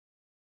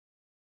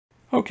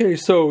Okay,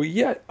 so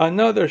yet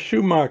another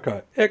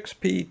Schumacher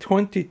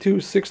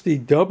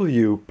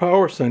XP2260W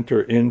power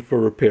center in for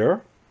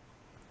repair.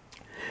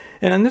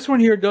 And this one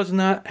here does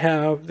not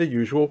have the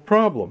usual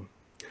problem.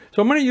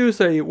 So I'm going to use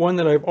one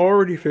that I've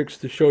already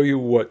fixed to show you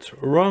what's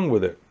wrong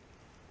with it.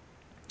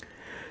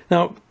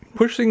 Now,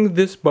 pushing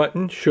this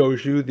button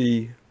shows you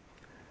the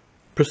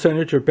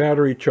percentage of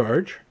battery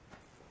charge.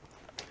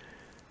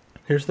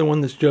 Here's the one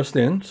that's just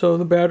in, so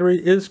the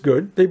battery is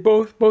good. They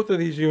both of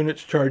these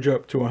units charge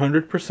up to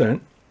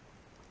 100%.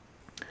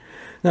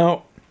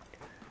 Now,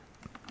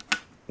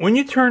 when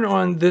you turn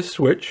on this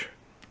switch,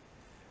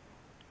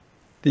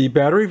 the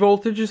battery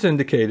voltage is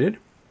indicated.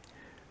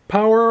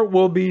 Power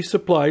will be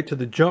supplied to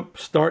the jump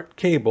start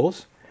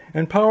cables,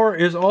 and power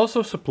is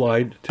also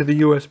supplied to the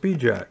USB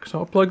jack. So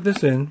I'll plug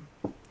this in,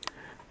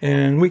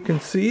 and we can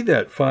see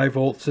that 5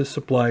 volts is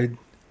supplied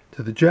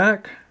to the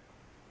jack.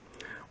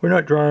 We're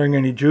not drawing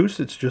any juice,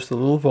 it's just a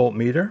little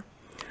voltmeter.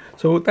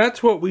 So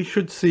that's what we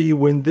should see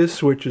when this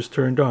switch is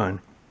turned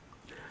on.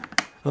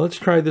 Now let's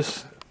try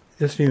this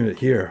unit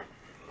here.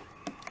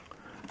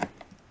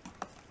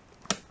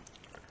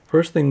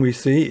 First thing we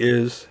see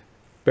is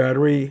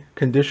battery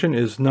condition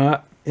is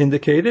not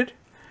indicated,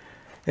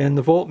 and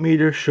the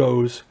voltmeter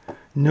shows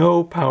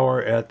no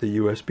power at the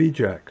USB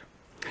jack.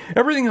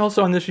 Everything else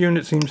on this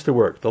unit seems to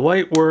work. The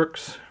light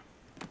works,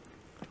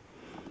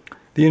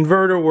 the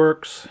inverter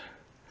works,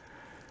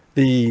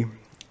 the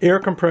air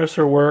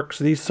compressor works,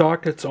 these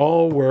sockets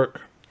all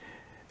work.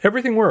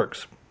 Everything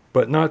works,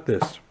 but not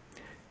this.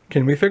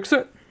 Can we fix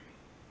it?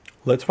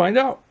 Let's find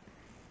out.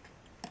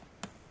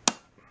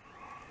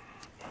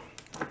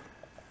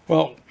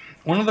 Well,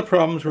 one of the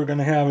problems we're going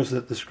to have is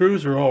that the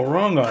screws are all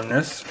wrong on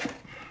this.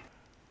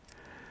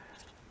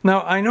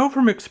 Now, I know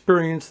from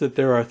experience that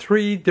there are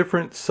 3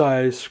 different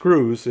size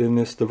screws in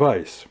this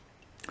device.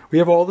 We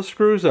have all the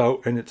screws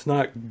out and it's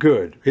not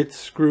good. It's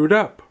screwed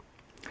up.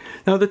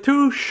 Now, the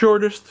 2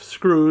 shortest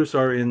screws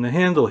are in the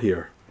handle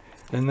here,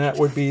 and that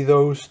would be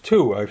those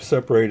 2. I've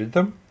separated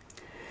them.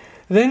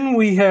 Then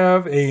we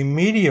have a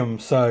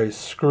medium-sized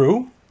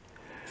screw.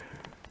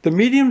 The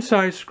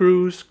medium-sized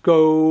screws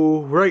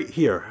go right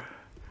here.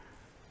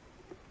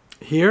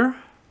 Here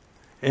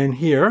and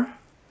here.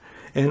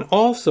 And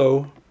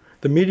also,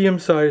 the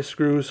medium-sized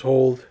screws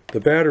hold the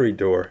battery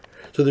door.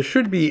 So there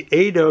should be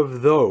 8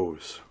 of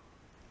those.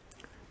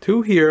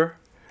 2 here,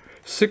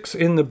 6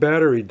 in the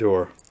battery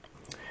door.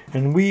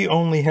 And we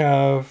only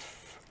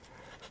have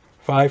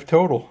 5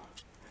 total.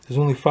 There's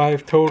only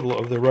 5 total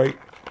of the right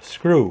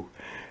screw.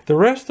 The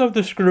rest of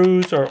the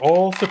screws are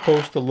all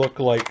supposed to look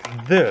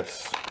like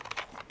this.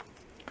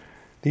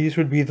 These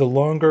would be the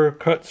longer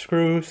cut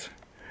screws.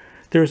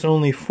 There's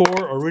only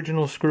 4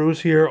 original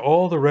screws here.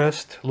 All the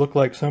rest look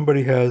like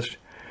somebody has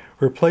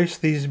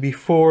replaced these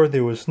before.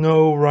 There was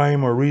no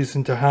rhyme or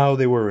reason to how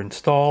they were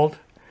installed.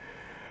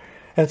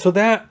 And so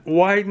that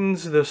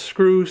widens the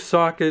screw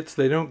sockets.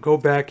 They don't go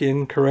back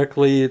in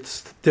correctly.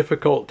 It's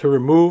difficult to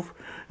remove.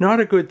 Not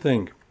a good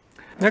thing.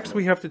 Next,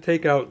 we have to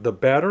take out the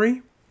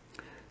battery.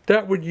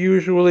 That would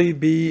usually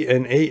be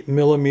an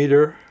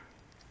 8mm.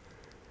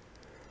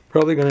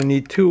 Probably going to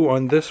need 2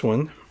 on this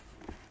one.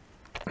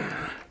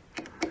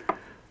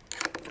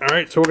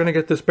 Alright, so we're going to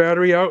get this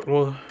battery out and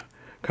we'll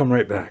come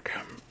right back.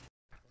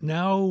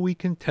 Now we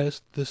can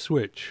test the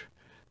switch.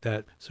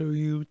 So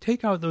you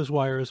take out those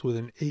wires with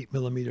an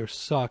 8mm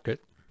socket.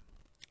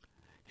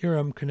 Here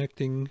I'm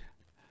connecting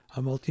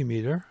a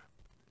multimeter.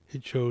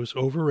 It shows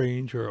over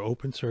range or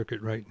open circuit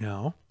right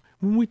now.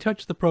 When we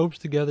touch the probes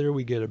together,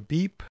 we get a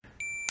beep.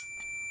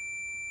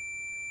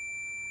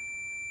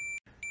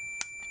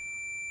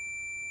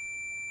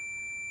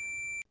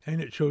 And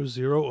it shows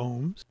 0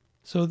 ohms.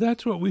 So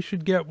that's what we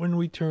should get when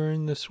we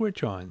turn the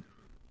switch on.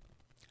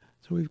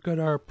 So we've got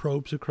our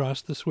probes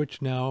across the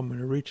switch now. I'm going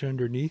to reach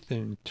underneath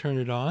and turn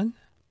it on.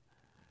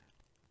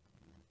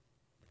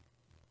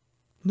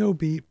 No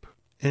beep,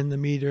 and the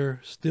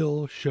meter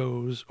still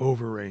shows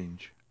over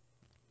range.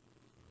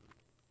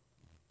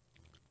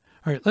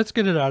 All right, let's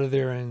get it out of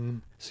there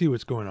and see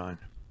what's going on.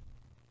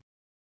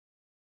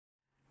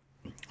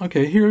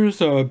 Okay, here's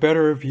a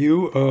better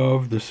view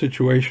of the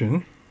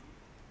situation.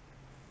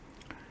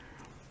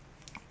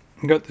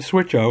 I got the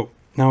switch out.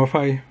 Now if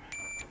I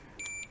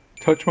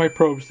touch my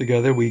probes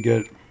together, we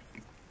get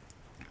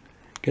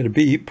a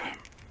beep.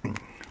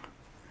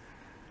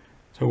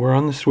 So we're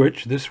on the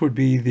switch. This would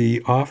be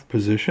the off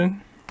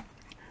position.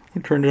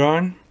 We'll turn it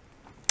on.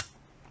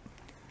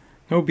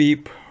 No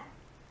beep.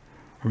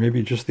 Or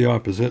maybe just the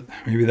opposite.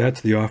 Maybe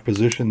that's the off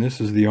position.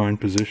 This is the on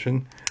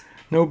position.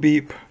 No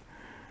beep.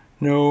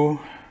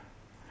 No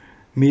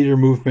meter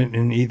movement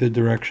in either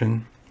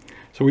direction.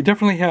 So we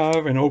definitely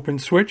have an open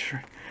switch.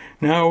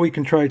 Now we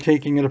can try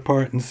taking it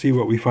apart and see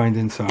what we find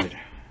inside.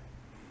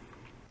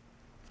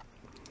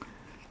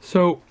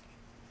 So,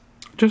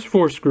 just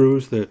 4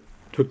 screws that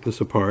took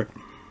this apart.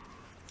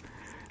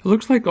 It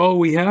looks like all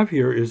we have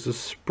here is a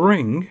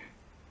spring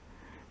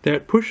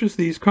that pushes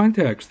these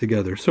contacts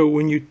together. So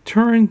when you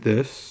turn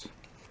this,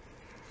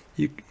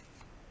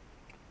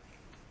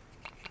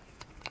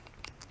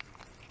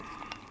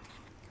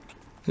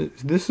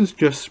 This is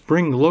just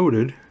spring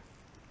loaded.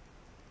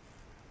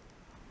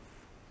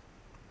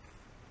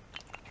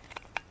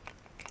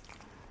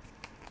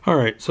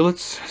 Alright, so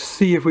let's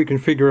see if we can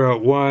figure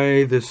out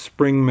why this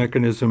spring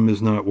mechanism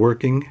is not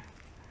working.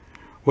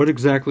 What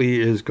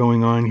exactly is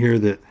going on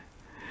here?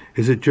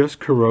 Is it just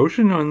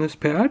corrosion on this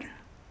pad?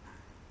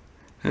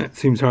 That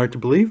seems hard to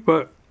believe,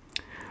 but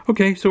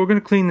okay, so we're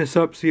going to clean this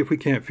up, see if we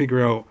can't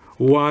figure out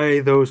why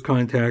those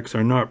contacts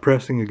are not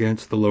pressing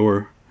against the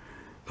lower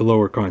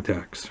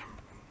contacts.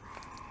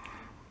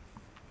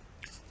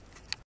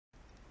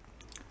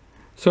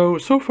 So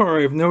far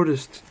I've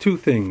noticed two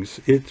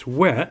things. It's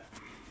wet.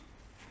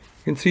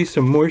 You can see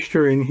some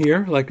moisture in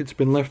here, like it's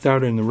been left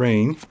out in the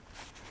rain.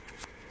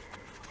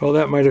 Well,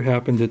 that might have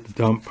happened at the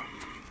dump.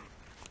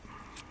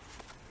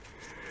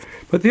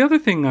 But the other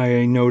thing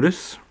I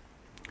notice,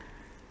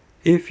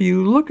 if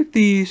you look at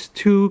these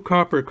two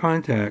copper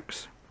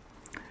contacts,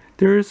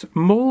 there's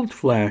mold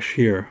flash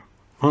here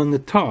on the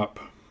top.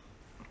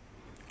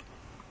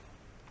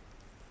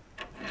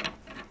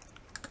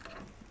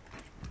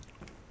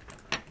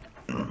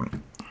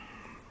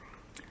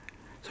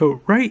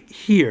 So right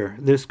here,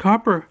 there's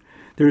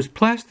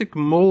plastic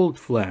mold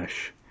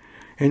flash,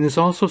 and there's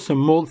also some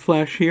mold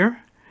flash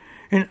here.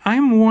 And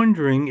I'm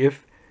wondering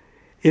if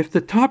the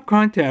top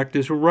contact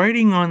is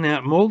writing on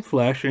that mold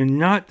flash and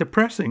not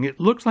depressing. It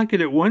looks like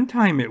it at one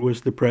time it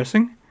was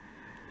depressing.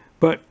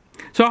 But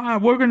so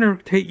we're going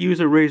to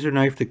use a razor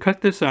knife to cut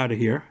this out of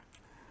here.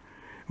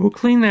 We'll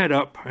clean that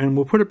up and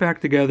we'll put it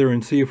back together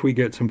and see if we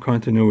get some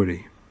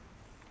continuity.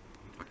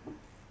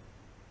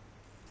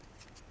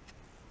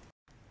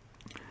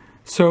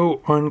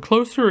 So on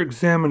closer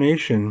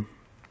examination,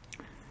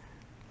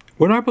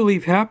 what I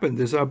believe happened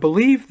is I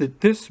believe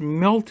that this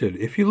melted.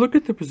 If you look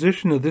at the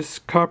position of this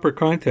copper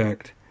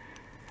contact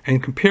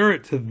and compare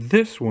it to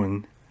this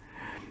one,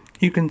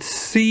 you can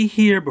see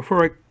here,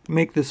 before I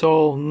make this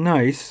all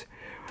nice,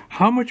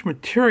 how much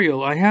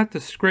material I had to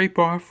scrape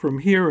off from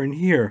here and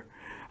here.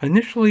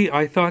 Initially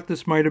I thought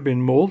this might have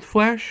been mold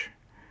flash,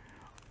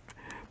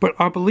 but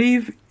I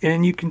believe,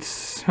 and you can,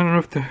 I don't know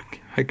if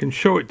I can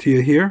show it to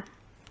you here,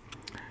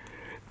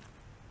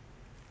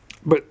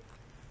 but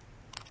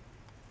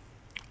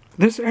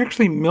this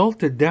actually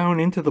melted down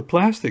into the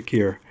plastic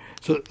here.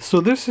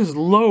 So this is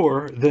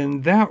lower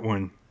than that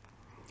one.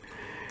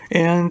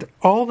 And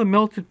all the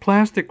melted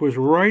plastic was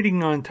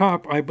riding on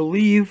top. I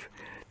believe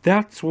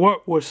that's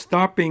what was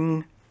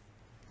stopping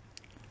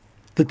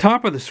the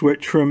top of the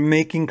switch from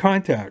making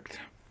contact.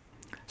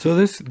 So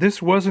this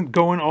wasn't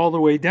going all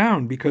the way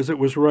down because it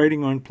was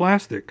riding on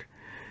plastic.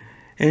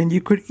 And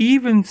you could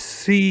even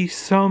see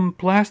some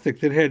plastic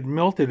that had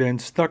melted and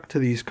stuck to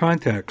these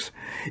contacts.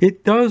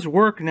 It does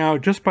work now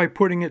just by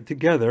putting it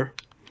together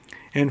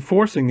and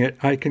forcing it.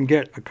 I can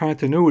get a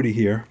continuity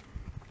here.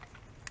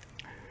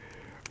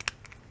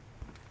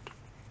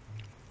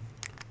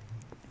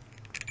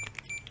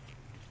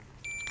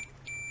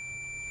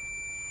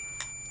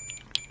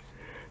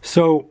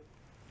 So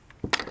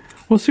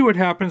we'll see what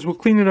happens. We'll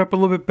clean it up a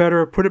little bit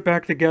better, put it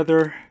back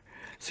together,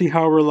 see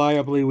how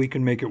reliably we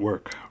can make it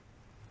work.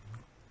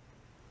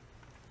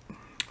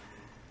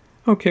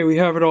 Okay, we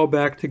have it all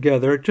back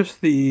together,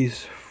 just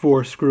these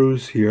 4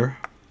 screws here.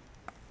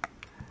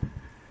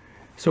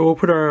 So we'll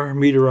put our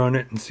meter on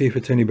it and see if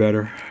it's any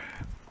better.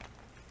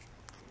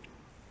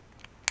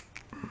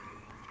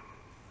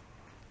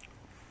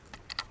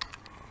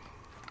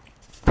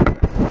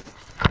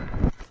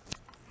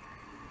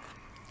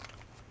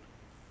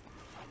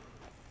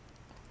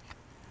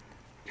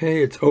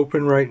 Okay, it's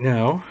open right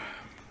now.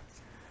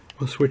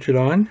 We'll switch it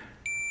on.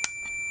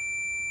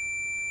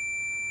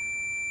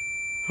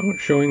 Oh,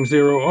 it's showing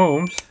 0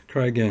 ohms.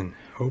 Try again.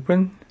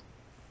 Open.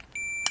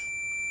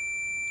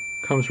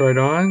 Comes right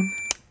on.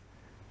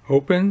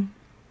 Open.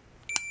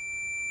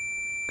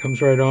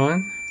 Comes right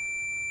on.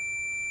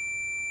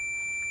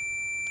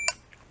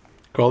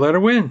 Call that a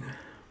win.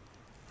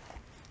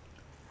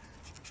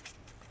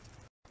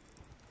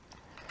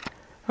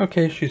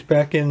 Okay, she's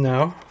back in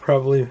now.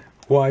 Probably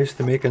wise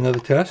to make another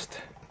test.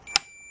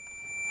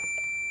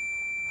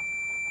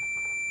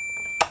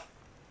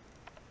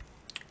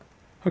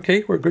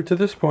 Okay, we're good to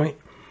this point.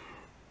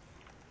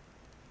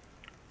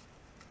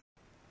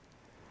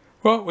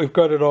 Well, we've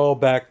got it all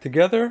back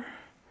together.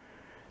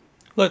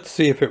 Let's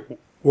see if it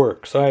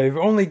works. I've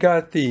only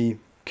got the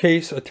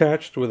case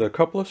attached with a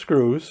couple of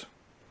screws,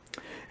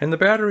 and the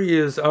battery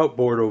is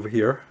outboard over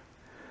here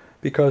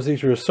because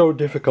these are so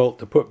difficult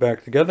to put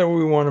back together.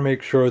 We want to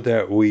make sure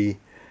that we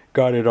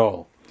got it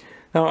all.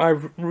 Now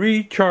I've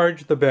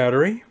recharged the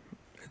battery.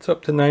 It's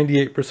up to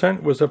 98%.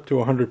 It was up to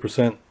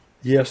 100%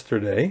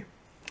 yesterday.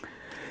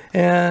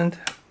 And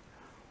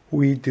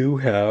we do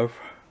have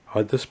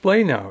a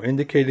display now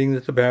indicating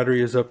that the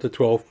battery is up to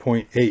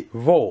 12.8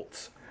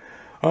 volts.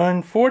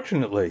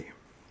 Unfortunately,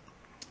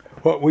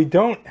 what we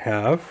don't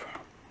have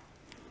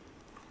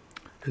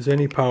is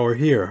any power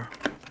here.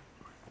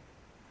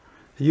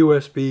 The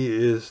USB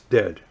is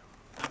dead.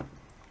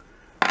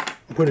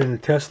 Put in a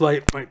test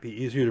light, might be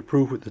easier to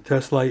prove with the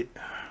test light.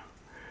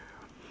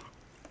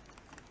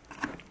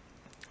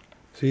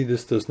 See,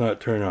 this does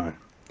not turn on.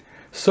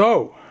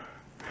 So,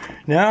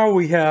 now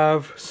we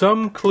have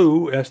some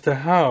clue as to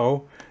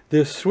how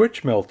this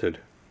switch melted.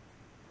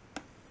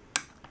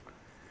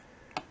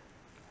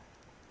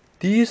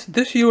 This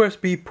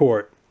USB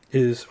port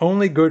is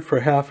only good for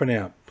half an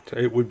amp.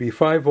 It would be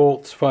 5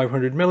 volts,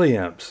 500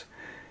 milliamps.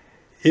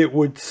 It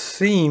would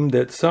seem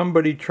that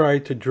somebody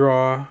tried to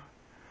draw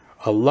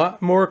a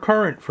lot more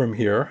current from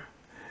here,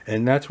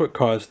 and that's what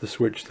caused the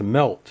switch to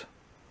melt.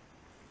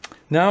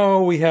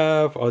 Now we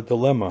have a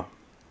dilemma.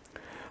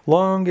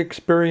 Long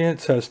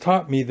experience has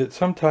taught me that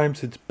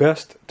sometimes it's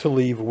best to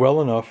leave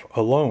well enough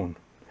alone.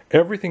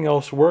 Everything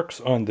else works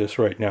on this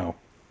right now.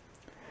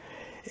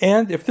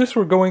 And if this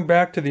were going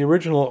back to the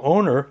original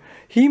owner,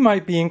 he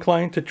might be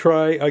inclined to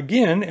try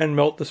again and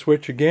melt the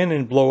switch again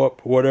and blow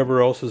up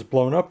whatever else is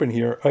blown up in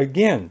here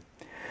again.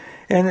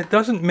 And it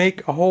doesn't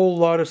make a whole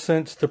lot of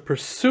sense to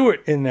pursue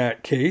it in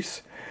that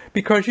case,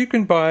 because you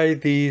can buy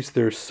these,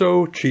 they're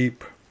so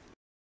cheap.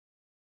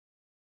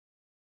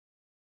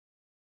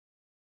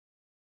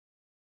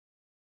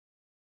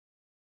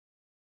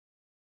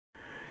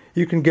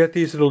 You can get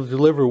these, it'll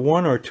deliver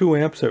 1 or 2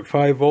 amps at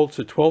 5 volts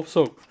at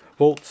 12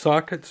 volt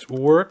sockets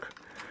work.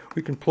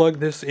 We can plug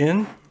this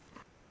in.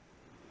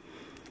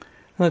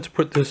 Let's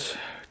put this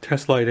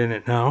test light in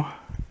it now.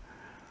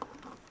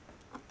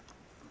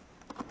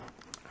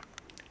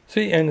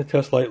 See, and the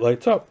test light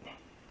lights up.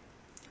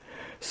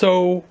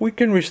 So we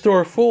can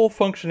restore full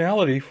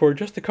functionality for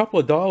just a couple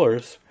of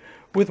dollars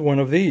with one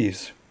of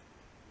these.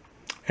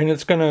 And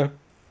it's going to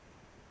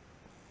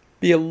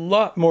be a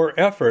lot more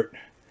effort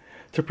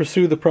to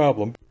pursue the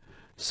problem.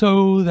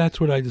 So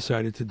that's what I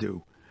decided to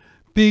do.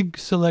 Big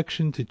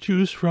selection to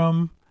choose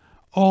from,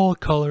 all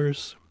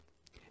colors,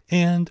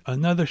 and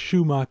another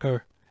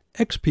Schumacher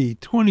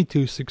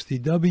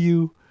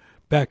XP2260W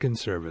back in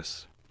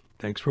service.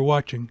 Thanks for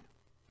watching.